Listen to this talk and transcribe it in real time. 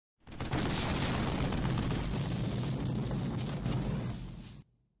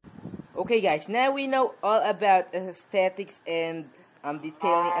Okay guys, now we know all about aesthetics and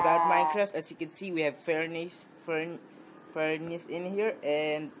detailing about Minecraft. As you can see, we have furnace in here,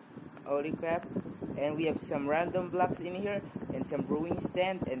 and holy crap, and we have some random blocks in here, and some brewing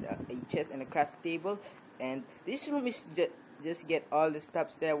stand, and a chest and a craft table. And this room is just get all the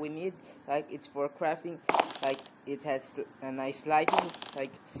stuffs that we need. Like, it's for crafting. Like, it has a nice lighting. Like,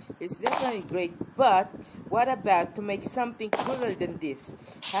 it's definitely great. But what about to make something cooler than this?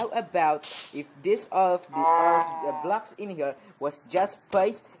 How about if all of the blocks in here was just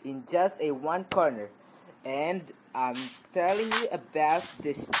placed in just a one corner? And I'm telling you about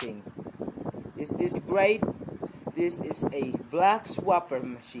this thing. Is this great? This is a block swapper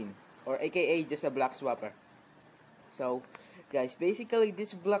machine, or aka just a block swapper. So guys, basically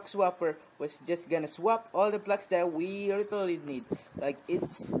this block swapper was just gonna swap all the blocks that we literally need. Like,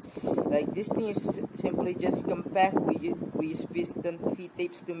 it's like this thing is simply just compact. We use piston feed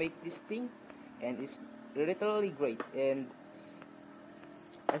tapes to make this thing, and it's literally great. And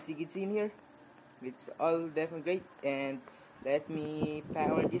as you can see in here, it's all definitely great. And let me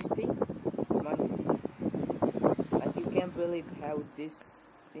power this thing. Come on. Like, you can't believe how this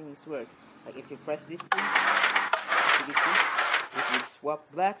thing works. Like, if you press this thing, you can see it will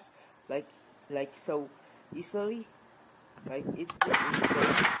swap blocks like so easily. Like, it's just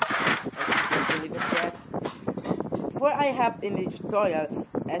insane. Like, you can't believe it. That before I hop in the tutorial,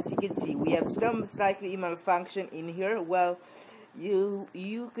 as you can see, we have some slightly malfunction in here. Well,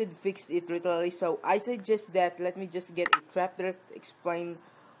 you could fix it literally, so I suggest that let me just get a trapdoor to explain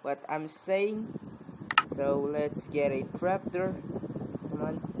what I'm saying. So let's get a trapdoor. Come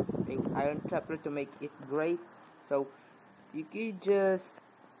on, a iron trapdoor to make it great. So you could just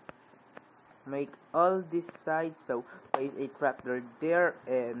make all these sides. So place a trapdoor there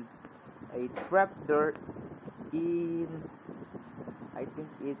and a trapdoor in, I think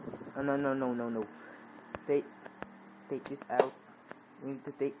it's no. Take this out. We need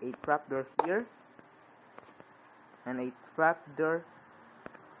to take a trapdoor here and a trapdoor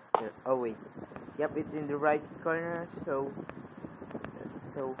here. Oh wait, yep, it's in the right corner. So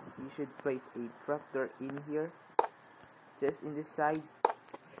you should place a trapdoor in here, just in this side,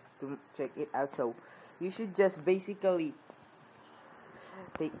 to check it out. So you should just basically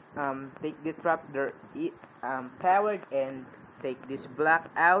take the trapdoor powered, and take this block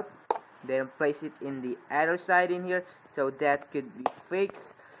out, then place it in the other side in here, so that could be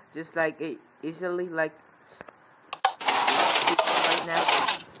fixed just like easily, like right now.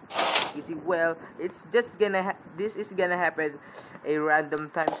 You see, well, it's just gonna this is gonna happen a random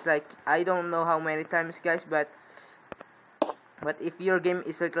times, like I don't know how many times, guys, but if your game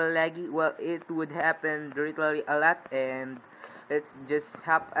is little laggy, well, it would happen literally a lot. And let's just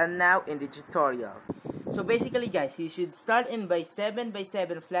hop on now in the tutorial. So basically, guys, you should start in by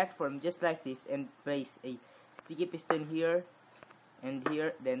 7x7 platform just like this, and place a sticky piston here and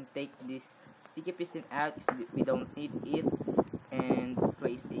here. Then take this sticky piston out, we don't need it, and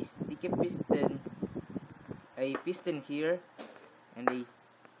place a sticky piston, a piston here, and a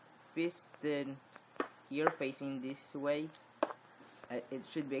piston here facing this way. It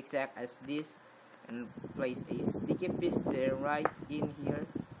should be exact as this, and place a sticky piston right in here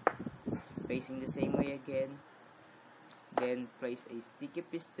facing the same way again. Then place a sticky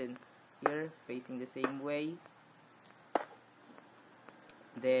piston here facing the same way.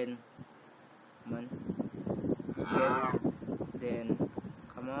 Then come on, then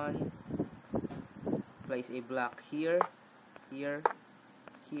come on, place a block here, here.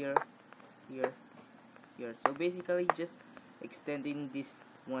 So basically just extending this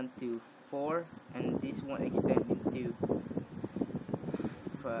one to 4, and this one extending to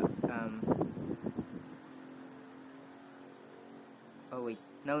oh wait,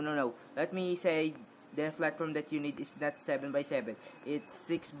 no, let me say the platform that you need is not 7x7, it's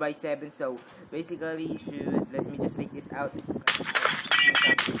 6x7. So basically you should, let me just take this out,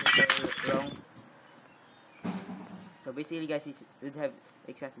 wrong. So basically, guys, you should have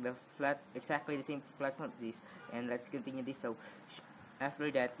exactly the same platform as this. And let's continue this. So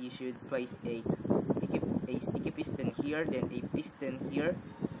after that, you should place a sticky piston here, then a piston here,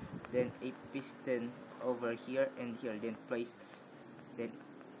 then a piston over here and here. Then place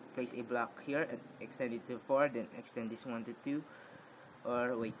a block here and extend it to 4. Then extend this one to 2,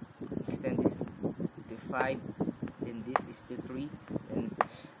 or wait, extend this to 5. Then this is to 3. Then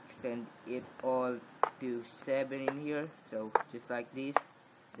extend it all to 7 in here, so just like this.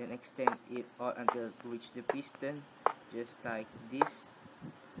 Then extend it all until reach the piston, just like this.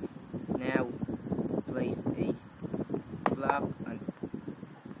 Now place a block on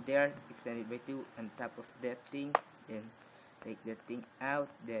there, extend it by 2 on top of that thing, then take that thing out,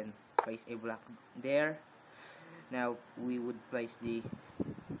 then place a block there. Now we would place the,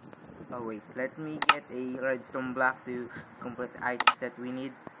 oh wait, let me get a redstone block to complete the items that we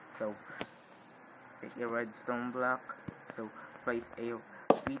need. So take a redstone block, so place a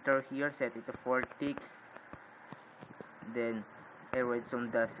repeater here, set it to 4 ticks, then a redstone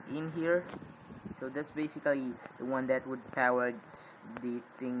dust in here. So that's basically the one that would power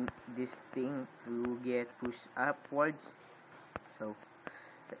this thing to get pushed upwards. So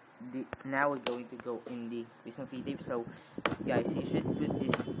now we're going to go in the piston feed tape. So guys, you should put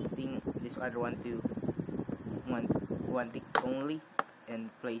this other one to one tick only, and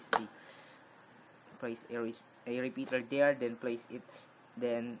place a repeater there, then place it,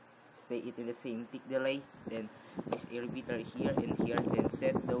 then stay it in the same tick delay, then place a repeater here and here, then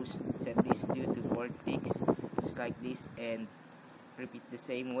set these 2 to 4 ticks just like this, and repeat the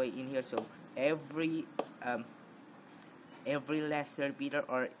same way in here. So every last repeater,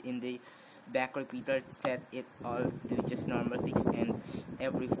 or in the back repeater, set it all to just normal ticks, and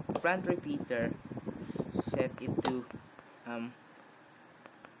every front repeater set it to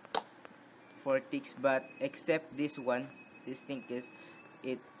 4 ticks, but except this one, this thing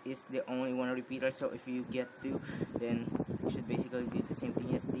it is the only one repeater. So if you get 2, then you should basically do the same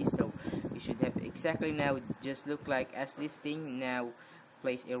thing as this. So you should have exactly now just look like as this thing. Now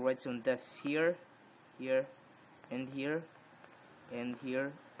place a redstone dust here, here, and here, and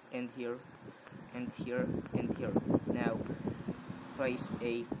here, and here, and here, and here. Now place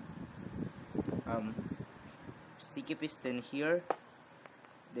a sticky piston here,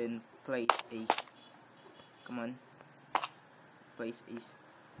 then place a place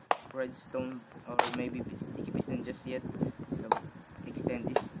a redstone, or maybe sticky piston just yet. So extend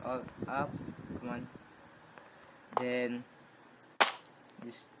this all up, come on, then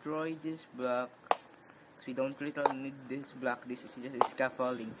destroy this block, because we don't really need this block. This is just a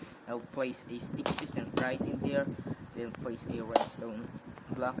scaffolding. Now place a sticky piston right in there, then place a redstone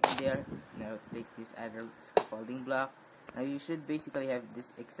block in there. Now take this other scaffolding block. Now you should basically have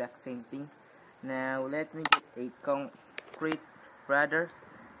this exact same thing. Now let me get a concrete rudder,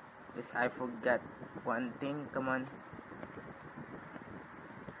 because I forgot one thing. Come on.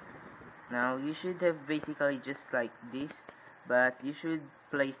 Now you should have basically just like this, but you should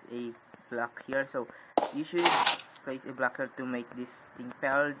place a block here. So you should place a block here to make this thing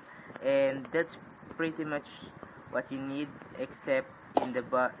powered, and that's pretty much what you need, except in the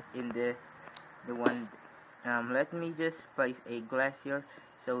one. Let me just place a glass here.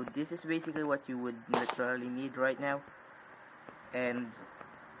 So this is basically what you would literally need right now, and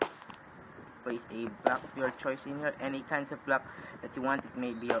place a block of your choice in here, any kinds of block that you want. It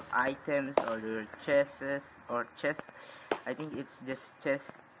may be your items or your chests, or chest. I think it's just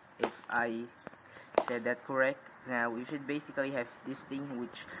chest, if I said that correct. Now we should basically have this thing,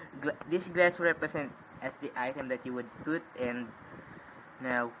 which this glass represent as the item that you would put. And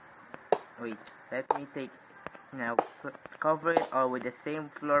now wait, let me take, now cover it all with the same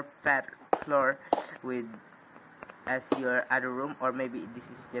floor with as your other room, or maybe this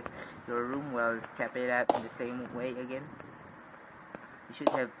is just your room. Well, cap it out in the same way again. You should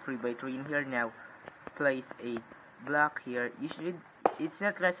have 3x3 in here. Now place a block here. You should, it's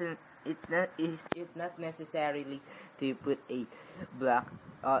not necessarily to put a block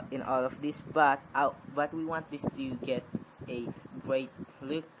in all of this, but we want this to get a great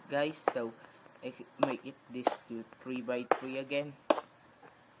look, guys. So make it this to 3x3 again,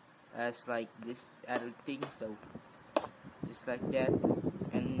 as like this other thing. So just like that,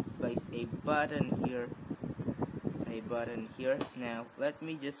 and place a button here, Now let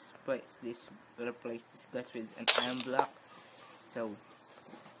me just replace this glass with an iron block. So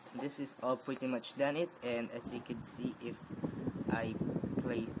this is all pretty much done it, and as you can see, if I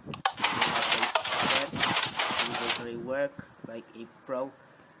place that, it will literally work like a pro.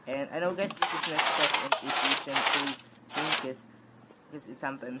 And I know, guys, this is not such an efficient thing, because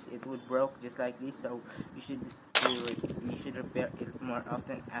sometimes it would broke just like this. So you should repair it more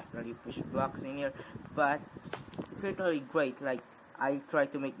often after you push blocks in here. But it's literally great. Like, I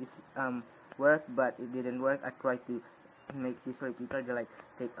tried to make this work, but it didn't work. I tried to make this repeater to like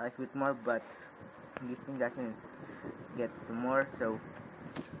take a bit more, but this thing doesn't get to more. So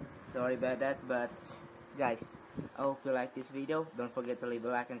sorry about that. But guys, I hope you like this video. Don't forget to leave a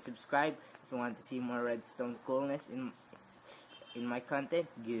like and subscribe if you want to see more redstone coolness in my content.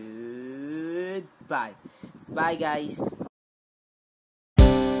 Goodbye. Bye, guys.